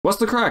What's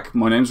the crack?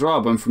 My name's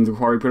Rob. I'm from The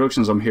Quarry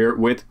Productions. I'm here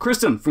with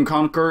Kristen from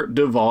Conquer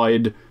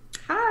Divide.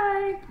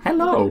 Hi.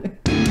 Hello.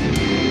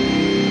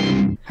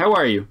 How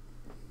are you?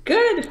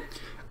 Good.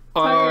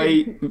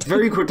 I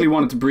very quickly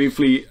wanted to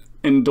briefly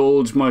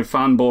indulge my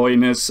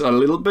fanboyness a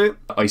little bit.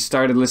 I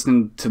started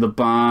listening to the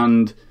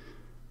band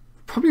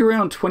probably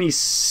around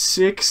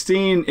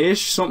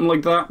 2016-ish, something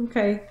like that.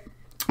 Okay.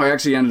 I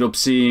actually ended up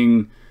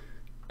seeing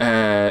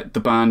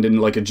the band in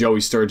like a Joey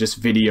Sturgis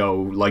video.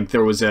 Like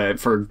there was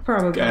for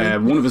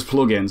one of his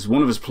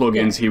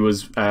plugins he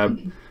was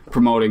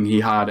promoting.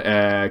 He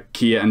had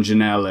Kia and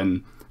Janelle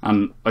in,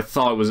 and I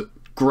thought it was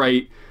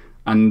great,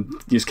 and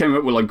he just came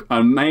out with like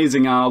an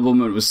amazing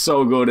album. It was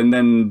so good, and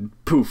then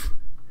poof,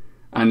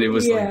 and it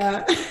was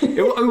like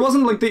it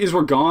wasn't like these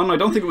were gone. I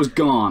don't think it was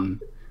gone,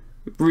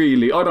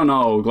 really. I don't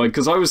know, like,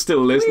 because I was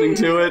still listening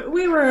to it.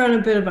 We were on a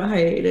bit of a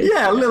hiatus.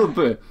 Yeah, a little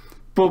bit.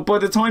 But by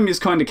the time he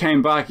kind of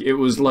came back, it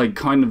was like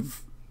kind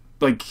of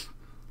like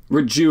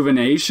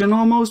rejuvenation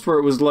almost, where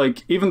it was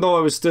like, even though I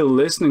was still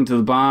listening to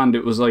the band,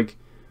 it was like,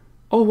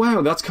 oh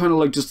wow, that's kind of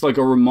like just like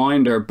a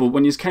reminder. But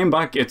when he came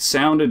back, it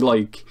sounded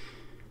like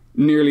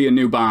nearly a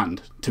new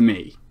band to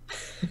me.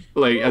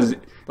 Like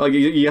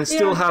you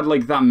still had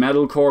like that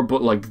metalcore,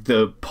 but like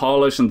the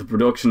polish and the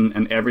production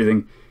and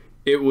everything,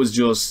 it was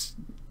just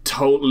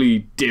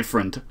totally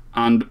different.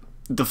 And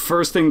the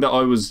first thing that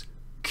I was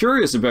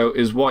curious about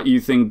is what you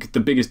think the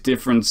biggest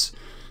difference,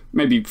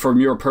 maybe from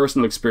your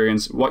personal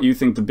experience, what you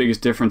think the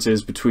biggest difference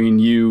is between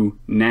you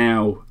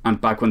now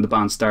and back when the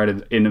band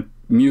started in a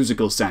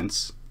musical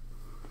sense.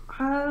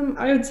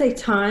 I would say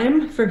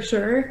time, for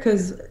sure,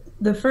 because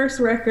the first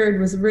record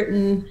was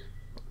written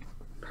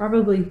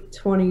probably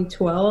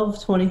 2012,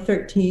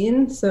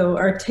 2013, so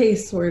our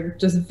tastes were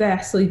just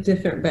vastly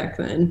different back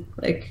then.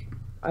 Like,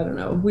 I don't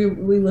know, we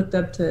looked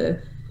up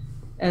to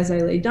As I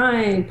Lay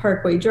Dying,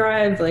 Parkway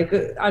Drive, like,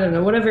 I don't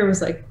know, whatever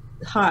was like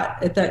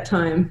hot at that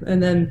time.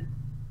 And then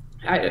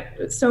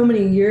so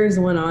many years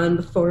went on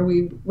before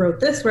we wrote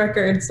this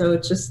record, so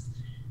it's just,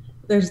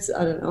 there's,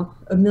 I don't know,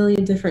 a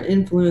million different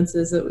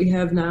influences that we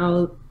have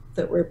now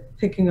that we're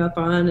picking up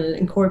on and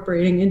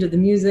incorporating into the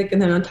music.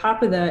 And then on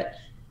top of that,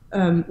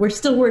 we're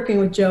still working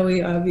with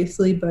Joey,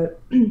 obviously,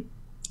 but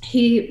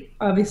he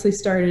obviously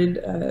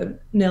started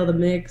Nail the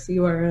Mix,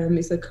 URM,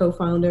 he's a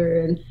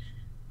co-founder,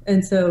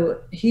 and so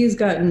he's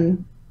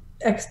gotten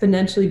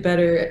exponentially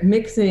better at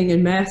mixing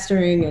and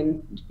mastering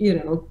and, you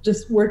know,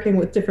 just working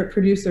with different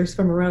producers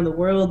from around the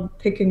world,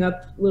 picking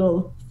up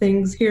little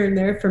things here and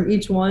there from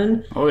each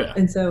one. Oh, yeah.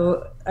 And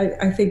so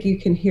I think you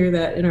can hear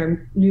that in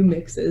our new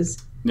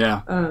mixes.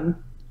 Yeah.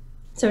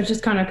 So it's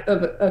just kind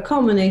of a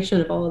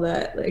culmination of all of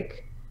that,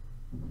 like,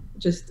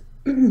 just,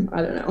 I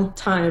don't know,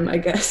 time, I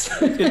guess.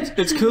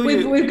 It's cool.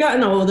 We've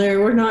gotten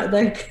older. We're not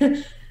like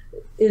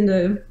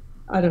into,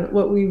 I don't know,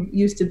 what we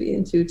used to be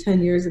into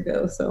 10 years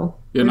ago. So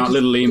you're not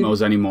little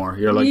emos anymore.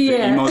 You're like the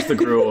emos that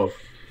grew up.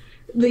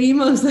 The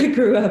emos that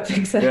grew up,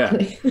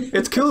 exactly. Yeah.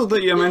 It's cool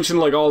that you mentioned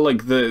like all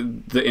like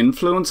the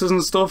influences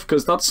and stuff,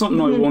 because that's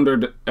something I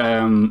wondered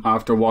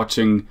after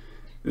watching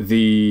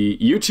the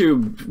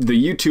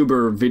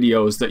YouTuber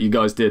videos that you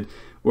guys did,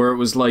 where it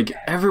was like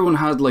everyone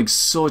had like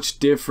such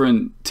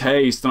different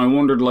taste, and I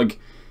wondered like,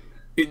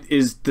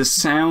 is the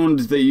sound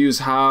that you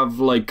have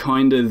like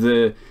kind of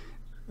the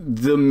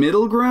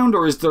middle ground,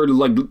 or is there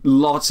like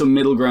lots of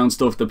middle ground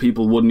stuff that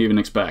people wouldn't even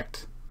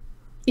expect?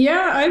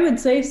 Yeah, I would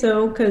say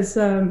so, because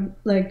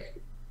like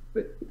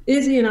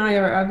Izzy and I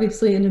are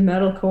obviously into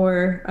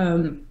metalcore.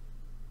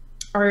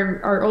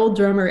 Our old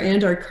drummer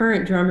and our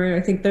current drummer,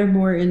 I think they're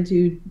more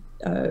into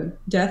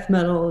death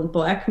metal and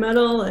black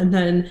metal, and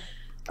then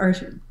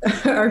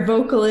our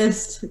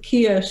vocalist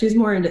Kia, she's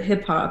more into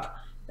hip hop,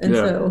 and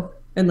so,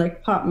 and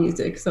like pop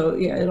music. So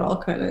yeah, it all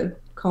kind of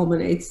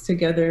culminates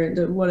together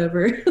into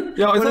whatever.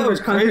 Yeah, I thought it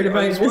was great.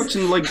 I was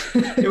watching like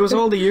it was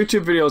all the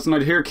YouTube videos, and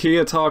I'd hear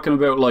Kia talking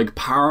about like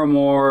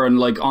Paramore and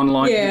like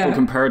online people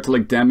compared to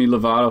like Demi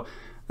Lovato,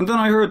 and then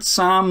I heard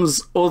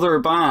Sam's other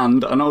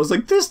band, and I was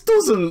like, this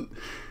doesn't.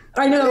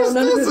 I know,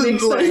 none of it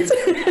makes sense.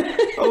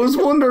 I was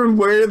wondering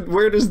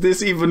where does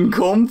this even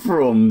come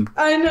from?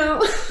 I know.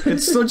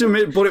 It's such a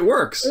but it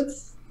works.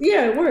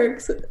 It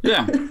works.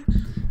 Yeah,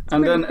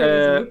 and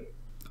then.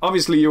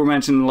 Obviously, you were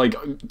mentioning like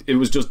it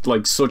was just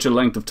like such a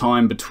length of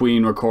time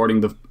between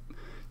recording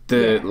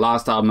the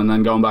last album and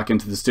then going back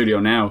into the studio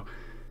now.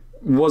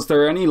 Was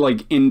there any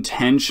like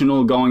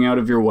intentional going out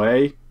of your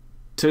way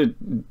to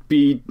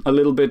be a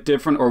little bit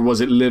different, or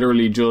was it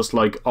literally just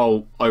like,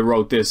 oh, I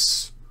wrote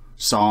this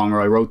song or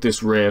I wrote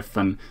this riff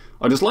and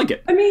I just like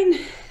it? I mean,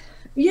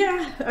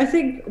 yeah, I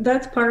think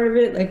that's part of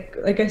it.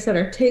 Like I said,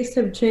 our tastes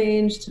have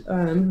changed.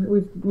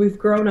 We've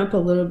grown up a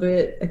little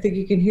bit. I think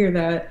you can hear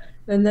that.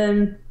 And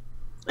then,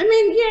 I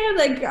mean,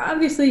 yeah, like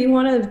obviously you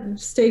want to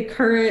stay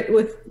current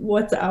with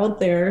what's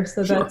out there,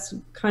 so that's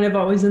kind of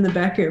always in the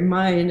back of your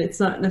mind. It's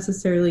not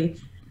necessarily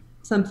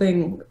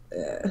something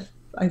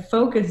I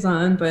focus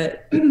on,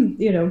 but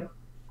you know,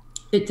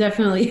 it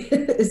definitely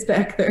is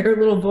back there. A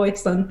little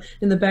voice in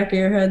the back of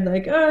your head,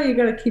 like, oh, you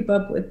got to keep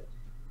up with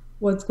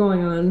what's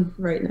going on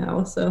right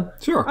now. So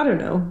Sure. I don't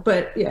know,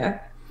 but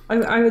yeah,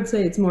 I would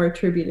say it's more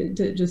attributed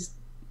to just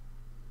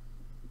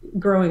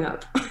growing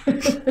up.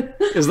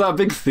 Is that a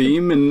big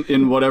theme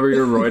in whatever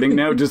you're writing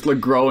now? Just like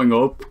growing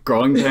up,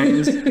 growing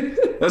pains?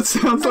 That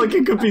sounds like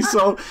it could be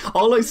so...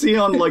 All I see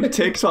on like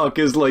TikTok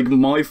is like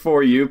my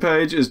For You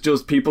page is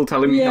just people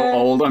telling me how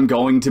old I'm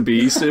going to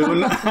be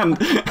soon. And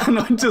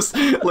I'm just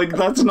like,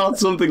 that's not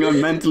something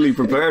I'm mentally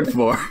prepared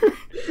for.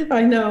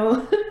 I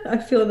know. I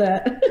feel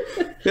that.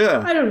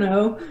 Yeah. I don't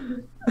know.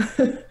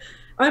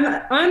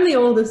 I'm the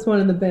oldest one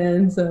in the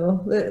band,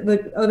 so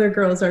the other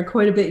girls are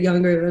quite a bit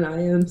younger than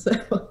I am. So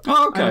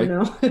oh, okay. I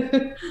don't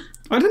know.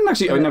 I didn't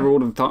actually. I never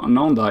would have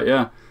known that.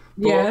 Yeah.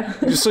 But, yeah.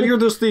 So you're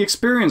just the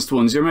experienced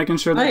ones. You're making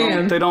sure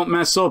they don't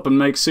mess up and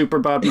make super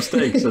bad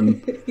mistakes,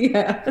 and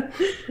yeah.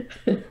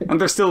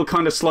 And they're still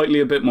kind of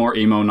slightly a bit more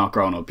emo, not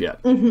grown up yet.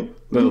 A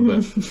little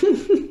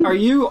bit. Are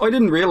you? I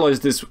didn't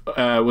realize this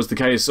was the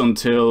case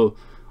until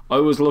I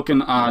was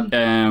looking at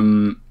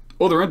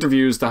other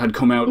interviews that had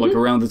come out like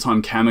around the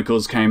time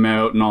Chemicals came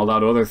out and all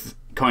that other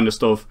kind of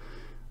stuff.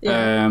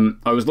 Yeah.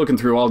 I was looking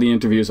through all the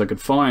interviews I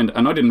could find,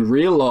 and I didn't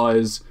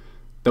realize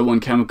that when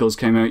Chemicals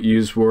came out,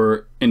 you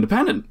were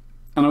independent.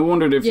 And I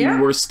wondered if you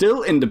were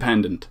still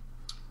independent.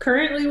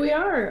 Currently we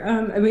are.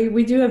 I mean,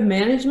 we do have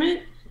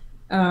management,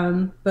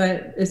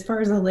 but as far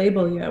as a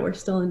label, yeah, we're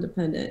still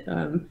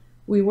independent.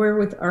 We were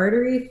with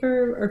Artery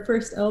for our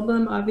first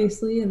album,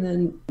 obviously, and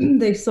then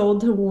they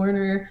sold to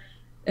Warner,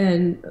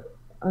 and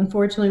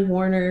unfortunately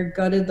Warner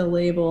gutted the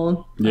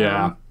label.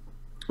 Yeah.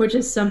 Which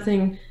is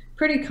something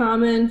pretty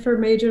common for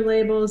major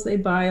labels. They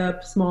buy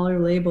up smaller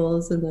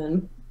labels and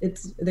then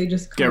they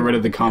just get rid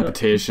of the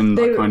competition,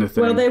 that kind of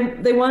thing. Well,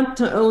 they want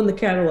to own the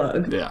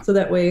catalog, yeah. So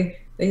that way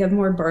they have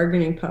more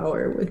bargaining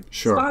power with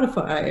sure.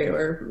 Spotify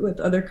or with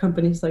other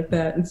companies like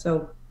that, and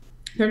so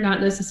they're not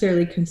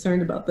necessarily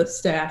concerned about the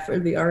staff or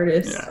the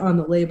artists on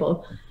the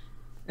label.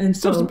 And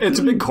so it's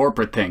a big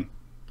corporate thing.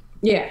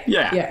 Yeah.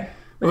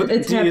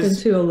 It's happened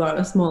to a lot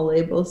of small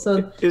labels.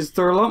 So is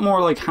there a lot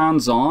more like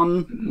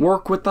hands-on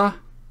work with that?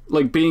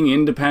 Like being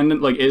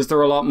independent, like is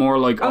there a lot more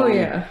like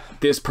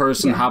this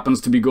person happens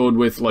to be good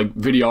with like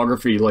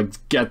videography, like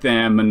get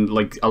them, and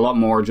like a lot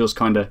more just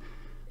kind of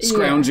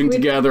scrounging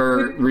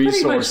together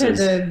resources. We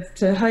pretty much had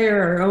to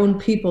hire our own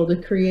people to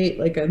create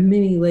like a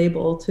mini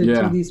label to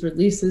do these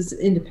releases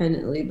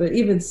independently, but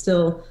even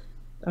still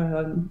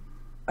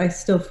I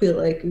still feel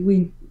like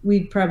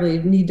we probably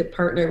need to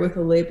partner with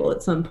a label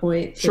at some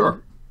point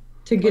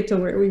to get to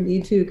where we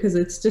need to, because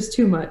it's just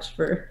too much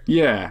for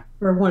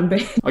one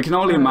band. I can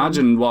only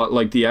imagine what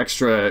like the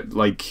extra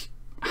like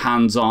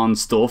hands-on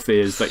stuff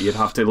is that you'd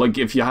have to, like,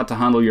 if you had to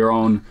handle your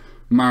own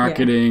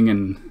marketing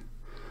and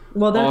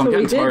well, that's what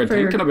we did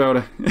thinking about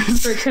it.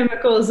 For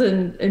Chemicals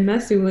and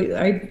Messy.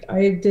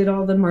 I did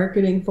all the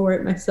marketing for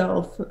it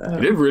myself. You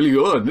did really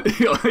good.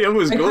 It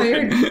was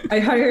good. I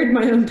hired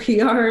my own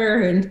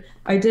PR and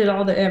I did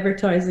all the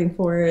advertising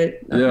for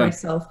it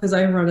myself, because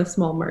I run a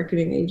small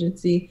marketing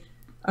agency.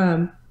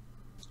 But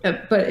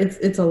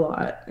it's a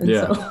lot, and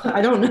so I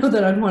don't know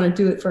that I'd want to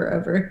do it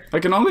forever. I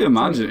can only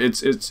imagine.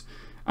 It's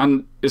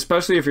and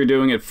especially if you're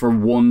doing it for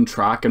one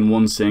track and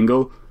one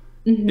single,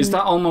 is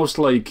that almost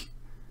like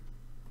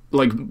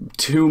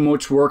too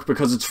much work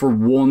because it's for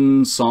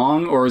one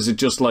song, or is it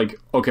just like,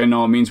 okay,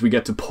 no, it means we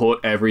get to put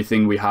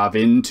everything we have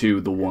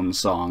into the one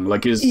song?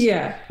 Like, is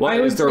there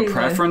a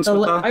preference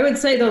with that? I would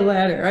say the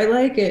latter. I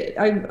like it.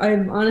 I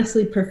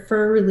honestly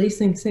prefer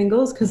releasing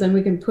singles, because then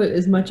we can put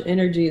as much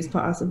energy as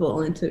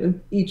possible into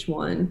each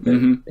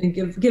one and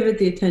give it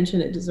the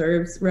attention it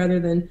deserves, rather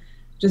than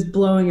just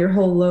blowing your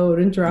whole load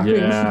and dropping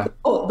the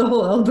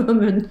whole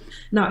album and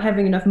not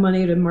having enough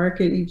money to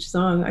market each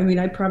song. I mean,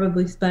 I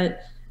probably spent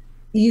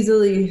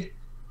easily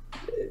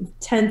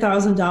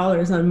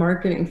 $10,000 on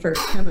marketing for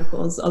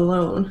Chemicals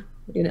alone.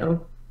 You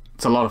know,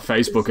 it's a lot of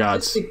Facebook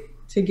ads.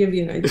 To give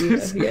you an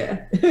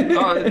idea.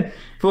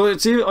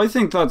 But I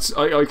think that's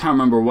I can't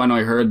remember when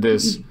I heard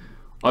this.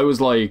 I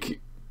was like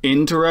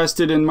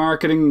interested in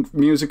marketing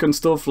music and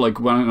stuff like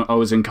when I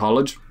was in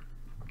college.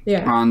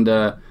 And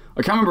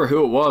I can't remember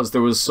who it was.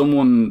 There was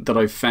someone that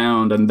I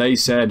found, and they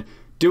said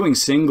doing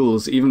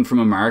singles, even from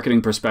a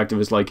marketing perspective,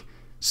 is like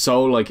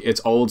so like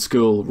it's old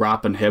school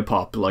rap and hip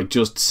hop, like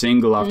just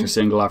single after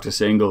single after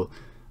single.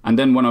 And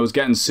then when I was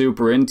getting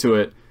super into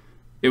it,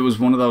 it was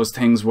one of those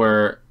things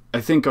where I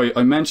think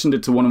I mentioned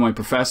it to one of my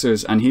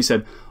professors, and he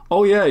said,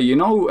 oh yeah, you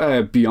know,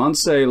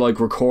 Beyonce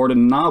like recorded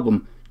an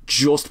album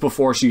just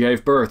before she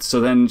gave birth, so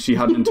then she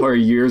had an entire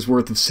year's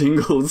worth of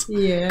singles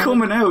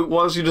coming out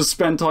while she just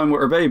spent time with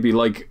her baby,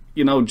 like,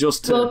 you know,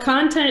 just to... Well,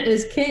 content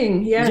is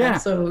king,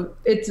 so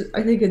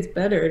I think it's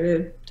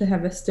better to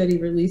have a steady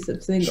release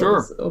of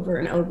singles over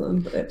an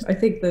album. But I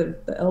think the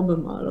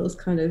album model is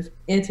kind of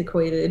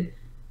antiquated,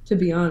 to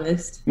be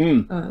honest.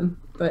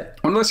 But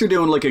unless you're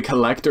doing like a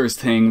collector's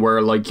thing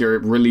where like you're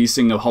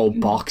releasing a whole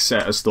box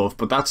set of stuff,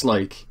 but that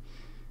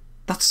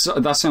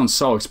sounds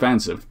so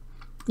expensive.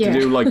 To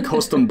do like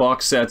custom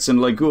box sets and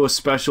like a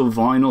special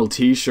vinyl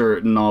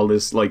t-shirt and all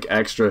this like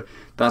extra,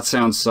 that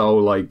sounds so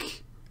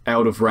like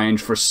out of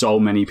range for so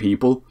many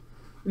people.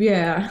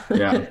 Yeah.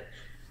 Yeah.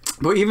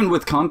 But even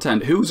with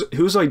content,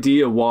 whose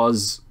idea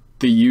was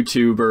the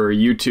YouTube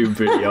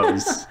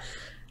videos?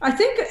 I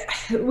think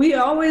we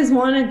always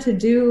wanted to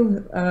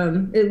do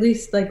at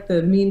least like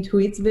the mean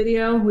tweets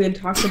video. We had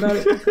talked about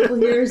it for a couple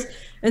of years.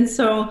 And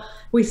so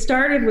we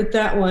started with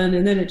that one,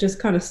 and then it just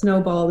kind of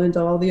snowballed into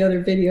all the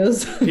other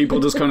videos. People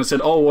just kind of said,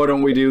 oh, why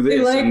don't we do this?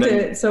 They liked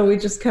it, so we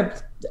just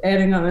kept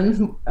adding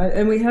on.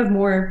 And we have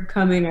more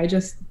coming.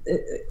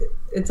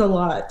 It's a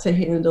lot to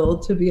handle,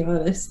 to be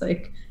honest.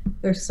 Like,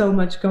 there's so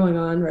much going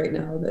on right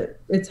now that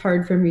it's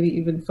hard for me to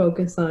even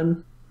focus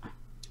on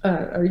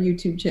our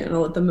YouTube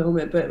channel at the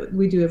moment, but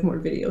we do have more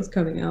videos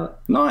coming out.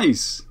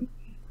 Nice.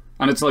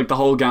 And it's like the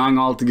whole gang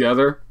all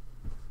together?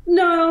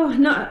 No,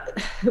 not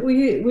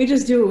we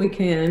just do what we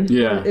can.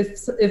 Yeah.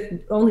 If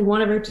only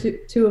one of our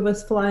two of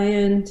us fly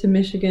in to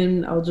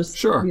Michigan, I'll just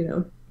sure.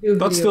 do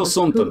that's still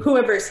something.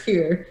 Whoever's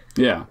here.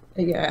 Yeah.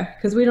 Yeah,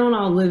 because we don't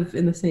all live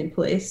in the same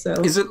place.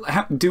 So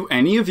do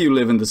any of you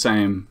live in the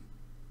same?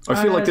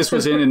 I feel like this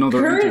was in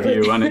another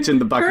interview, and it's in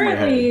the back of my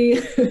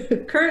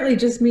head. Currently,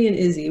 just me and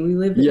Izzy. We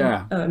live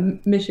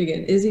in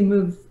Michigan. Izzy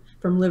moved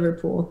from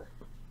Liverpool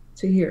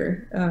to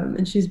here,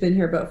 and she's been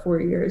here about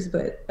 4 years.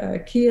 But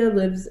Kia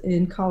lives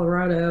in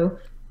Colorado,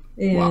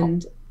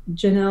 and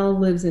Janelle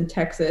lives in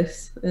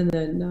Texas, and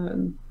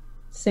then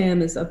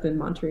Sam is up in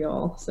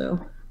Montreal.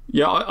 So.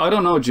 Yeah, I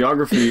don't know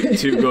geography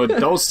too good.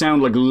 Those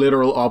sound like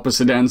literal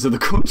opposite ends of the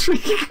country.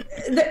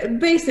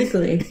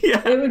 Basically, yeah.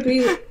 It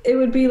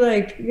would be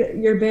like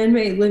your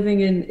bandmate living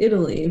in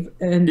Italy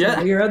and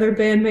your other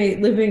bandmate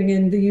living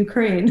in the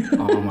Ukraine.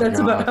 Oh my That's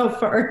God. about how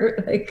far.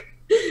 Like,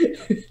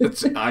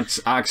 it's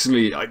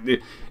actually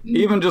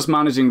even just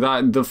managing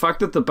that. The fact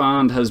that the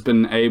band has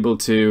been able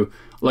to,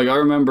 like, I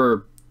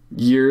remember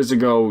years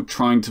ago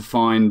trying to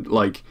find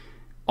like.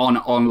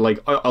 On like,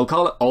 I'll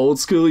call it old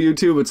school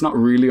YouTube. It's not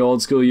really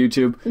old school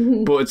YouTube,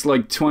 but it's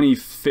like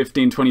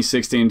 2015,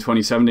 2016,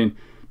 2017,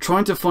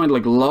 trying to find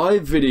like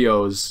live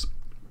videos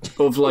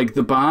of like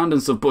the band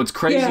and stuff. But it's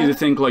crazy to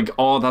think like,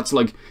 oh, that's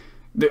like,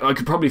 I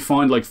could probably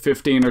find like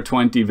 15 or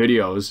 20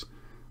 videos,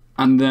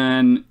 and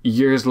then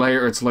years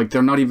later it's like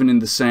they're not even in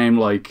the same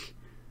like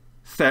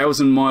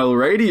 1,000-mile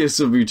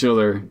radius of each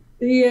other.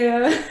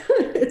 Yeah.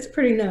 It's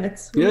pretty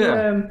nuts.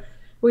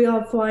 We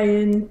all fly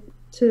in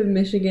to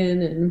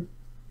Michigan and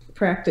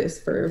practice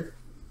for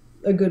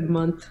a good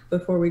month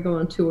before we go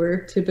on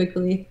tour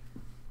typically,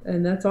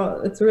 and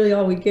that's really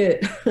all we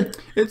get.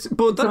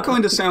 But that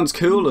kind of sounds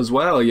cool as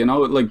well,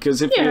 like,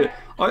 because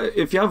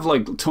if you have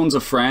like tons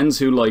of friends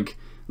who like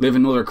live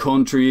in other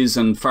countries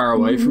and far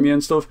away from you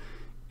and stuff,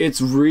 it's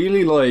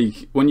really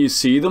like when you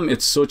see them,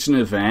 it's such an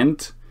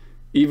event.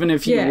 Even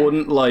if you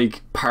wouldn't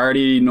like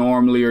party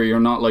normally, or you're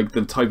not like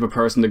the type of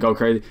person to go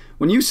crazy,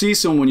 when you see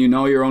someone you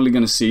know you're only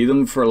going to see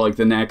them for like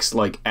the next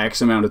like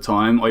X amount of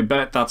time, I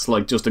bet that's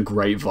like just a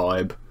great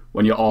vibe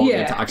when you all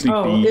get to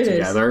actually be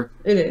together.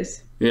 It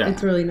is. Yeah.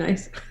 It's really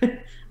nice.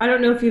 I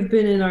don't know if you've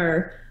been in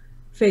our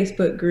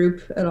Facebook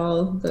group at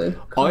all.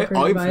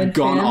 I've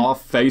gone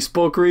off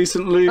Facebook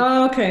recently.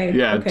 Oh, okay.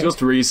 Yeah,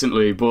 just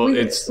recently, but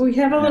we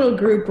have a little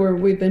group where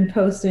we've been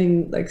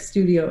posting like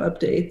studio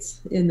updates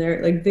in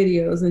there, like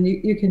videos, and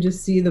you can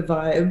just see the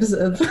vibes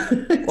of.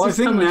 Well, I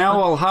think now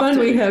I'll have fun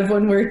we have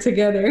when we're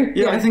together.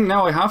 Yeah, I think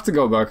now I have to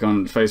go back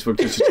on Facebook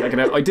just to check it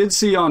out. I did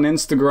see on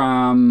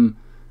Instagram.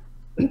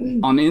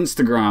 On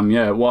Instagram,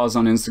 it was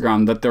on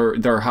Instagram that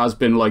there has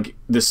been like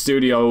the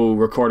studio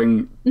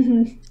recording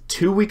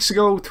 2 weeks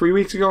ago, 3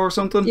 weeks ago or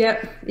something.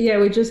 Yeah,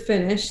 we just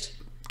finished.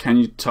 Can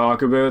you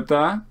talk about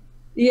that?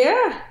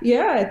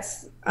 Yeah,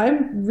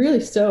 I'm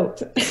really stoked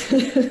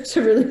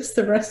to release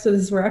the rest of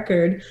this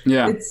record.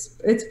 Yeah,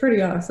 it's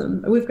pretty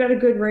awesome. We've got a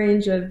good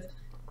range of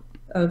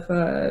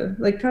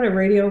like kind of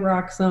radio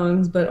rock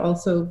songs, but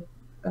also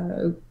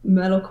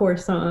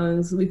metalcore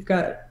songs. We've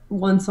got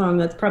one song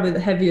that's probably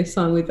the heaviest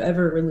song we've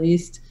ever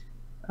released.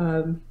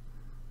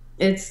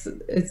 It's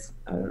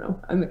I don't know.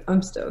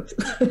 I'm stoked.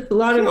 A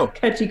lot of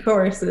catchy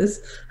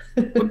choruses.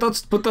 but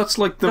that's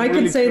like the. I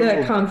really can say cool,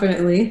 that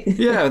confidently.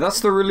 Yeah,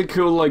 that's the really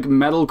cool like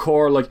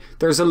metalcore. Like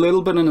there's a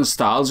little bit of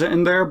nostalgia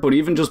in there, but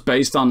even just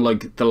based on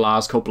like the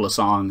last couple of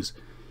songs,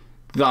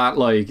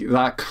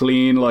 that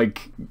clean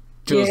like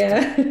just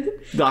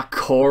that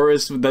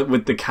chorus that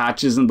with the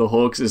catches and the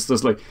hooks is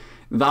just like.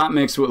 That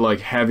mixed with like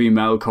heavy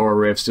metalcore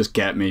riffs just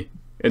get me.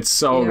 It's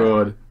so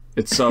good.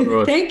 It's so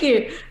good. Thank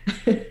you.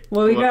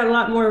 Well, we got a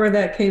lot more where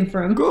that came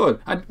from. Good.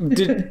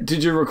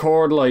 Did you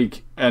record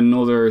like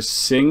another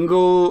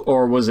single,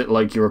 or was it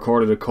like you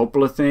recorded a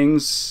couple of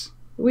things?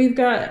 We've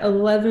got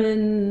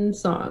 11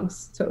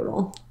 songs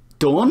total.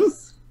 Done?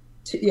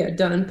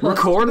 Done. Plus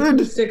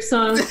recorded? 6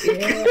 songs.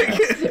 Yeah.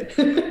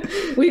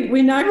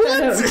 we knocked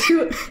that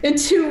out in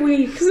 2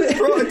 weeks.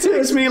 Bro, it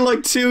takes me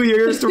like 2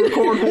 years to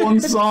record one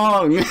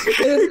song.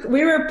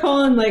 We were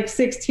pulling like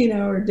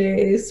 16-hour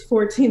days,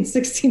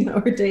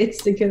 16-hour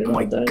days to get it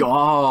all done. Oh my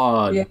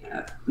God.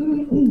 Yeah.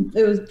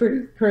 It was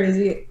pretty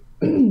crazy.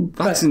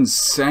 That's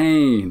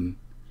insane.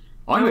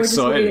 I'm We're just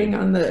excited. waiting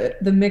on the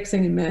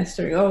mixing and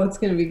mastering. Oh, it's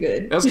gonna be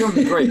good. That's gonna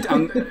be great.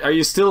 And are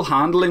you still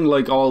handling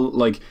like all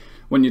like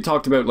when you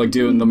talked about like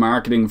doing the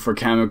marketing for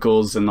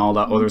chemicals and all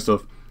that other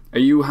stuff? Are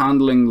you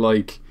handling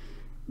like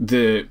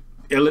the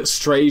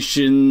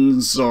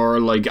illustrations or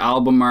like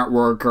album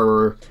artwork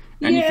or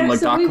anything like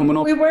that coming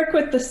up? We work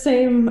with the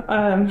same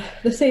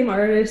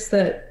artist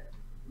that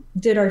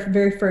did our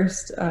very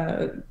first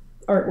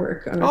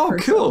artwork on our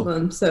first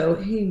album. So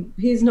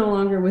he's no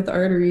longer with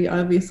Artery,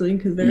 obviously,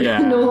 because they're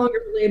no longer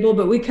a label,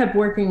 but we kept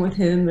working with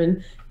him,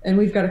 and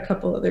we've got a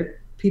couple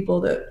other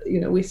people that, you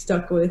know, we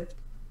stuck with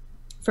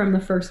from the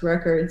first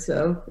record.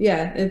 So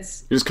yeah,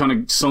 it's you just kind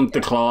of sunk the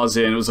claws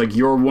in. It was like,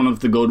 you're one of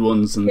the good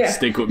ones and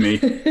stick with me.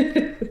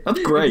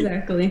 That's great.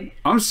 Exactly.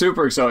 I'm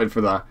super excited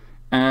for that.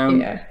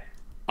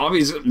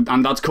 Obviously,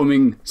 and that's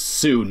coming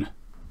soon.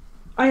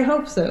 I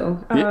hope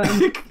so.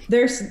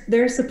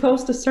 They're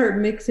supposed to start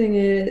mixing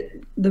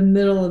it the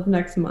middle of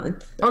next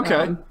month.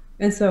 Okay.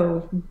 And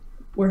so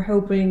we're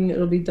hoping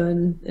it'll be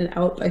done and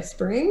out by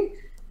spring.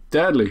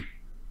 Deadly.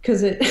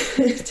 Because it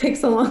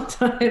takes a long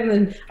time,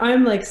 and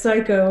I'm like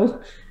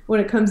psycho when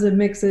it comes to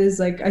mixes.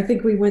 Like, I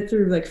think we went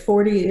through like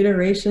 40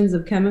 iterations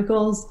of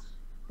chemicals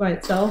by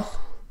itself.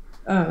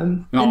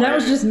 And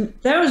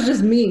that was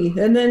just me.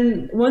 And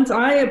then once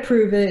I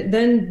approve it,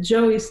 then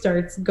Joey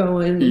starts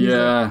going.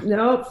 Like,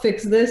 no,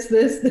 fix this.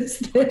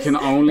 I can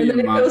only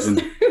imagine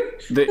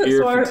the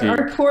ear fatigue.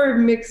 Our poor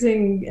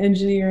mixing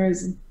engineer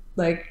is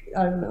like,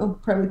 I don't know,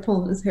 probably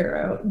pulling his hair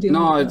out.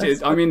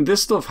 I mean,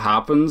 this stuff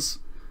happens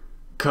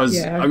because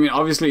I mean,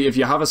 obviously, if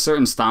you have a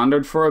certain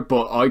standard for it,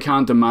 but I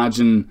can't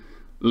imagine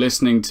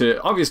listening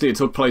to. Obviously, it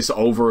took place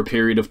over a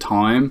period of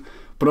time.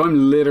 But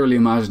I'm literally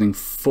imagining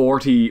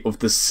 40 of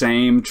the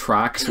same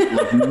tracks with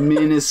like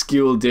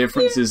minuscule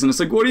differences. And it's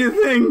like, what do you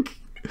think?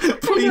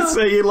 Please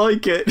say you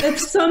like it. At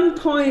some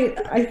point,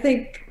 I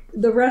think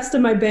the rest of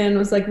my band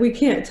was like, we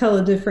can't tell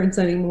a difference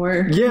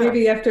anymore. Yeah.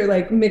 Maybe after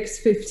like mix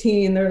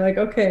 15, they're like,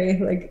 okay,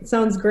 like, it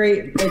sounds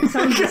great. Like,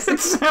 it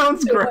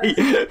sounds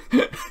great.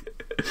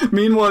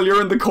 Meanwhile, you're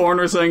in the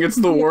corner saying it's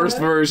the worst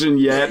version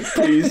yet.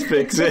 Please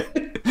fix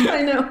it.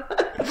 I know.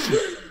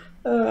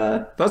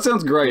 That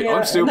sounds great.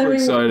 I'm super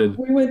excited.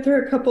 We went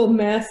through a couple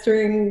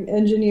mastering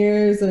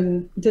engineers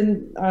and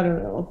I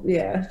don't know.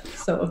 Yeah.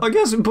 So I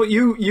guess, but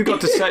you got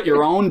to set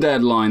your own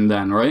deadline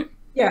then, right?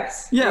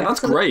 Yes. Yeah, that's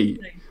great.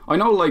 I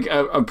know like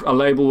a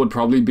label would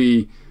probably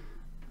be,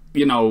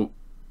 you know,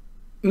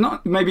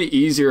 not maybe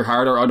easier,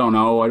 harder. I don't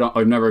know.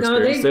 I've never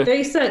experienced it.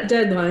 They set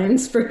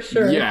deadlines for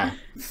sure. Yeah.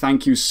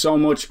 Thank you so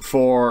much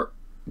for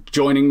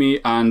joining me,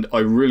 and I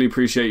really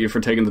appreciate you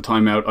for taking the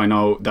time out. I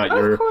know that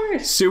you're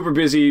super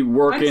busy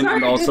working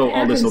and also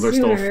all this other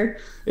stuff.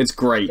 It's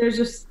great. There's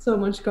just so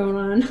much going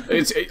on.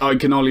 I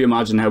can only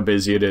imagine how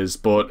busy it is,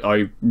 but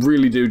I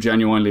really do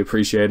genuinely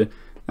appreciate it.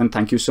 And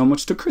thank you so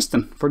much to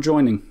Kristen for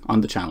joining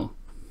on the channel.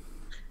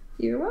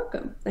 You're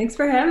welcome. Thanks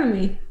for having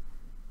me.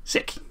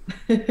 Sick.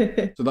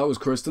 So that was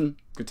Kristen,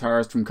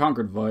 guitarist from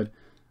Conquer Divide,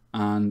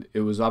 and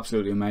it was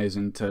absolutely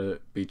amazing to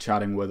be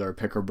chatting with her,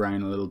 pick her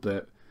brain a little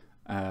bit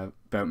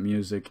about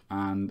music,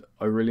 and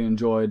I really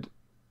enjoyed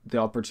the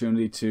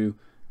opportunity to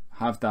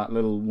have that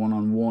little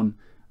one-on-one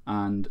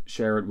and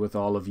share it with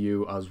all of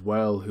you as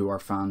well who are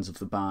fans of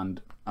the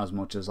band as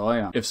much as I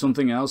am. If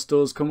something else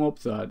does come up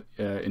that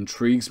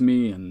intrigues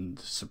me and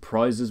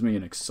surprises me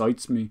and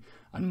excites me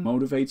and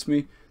motivates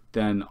me,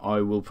 then I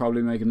will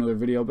probably make another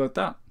video about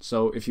that.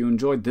 So if you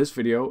enjoyed this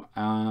video,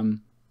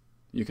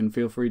 you can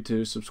feel free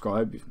to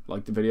subscribe,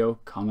 like the video,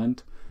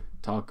 comment,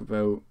 talk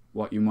about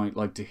what you might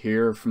like to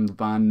hear from the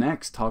band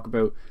next, talk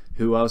about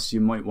who else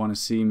you might want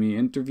to see me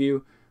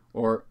interview,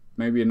 or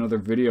maybe another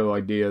video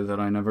idea that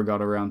I never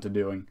got around to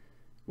doing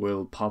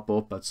will pop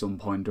up at some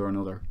point or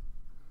another.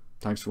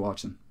 Thanks for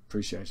watching.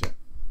 Appreciate it.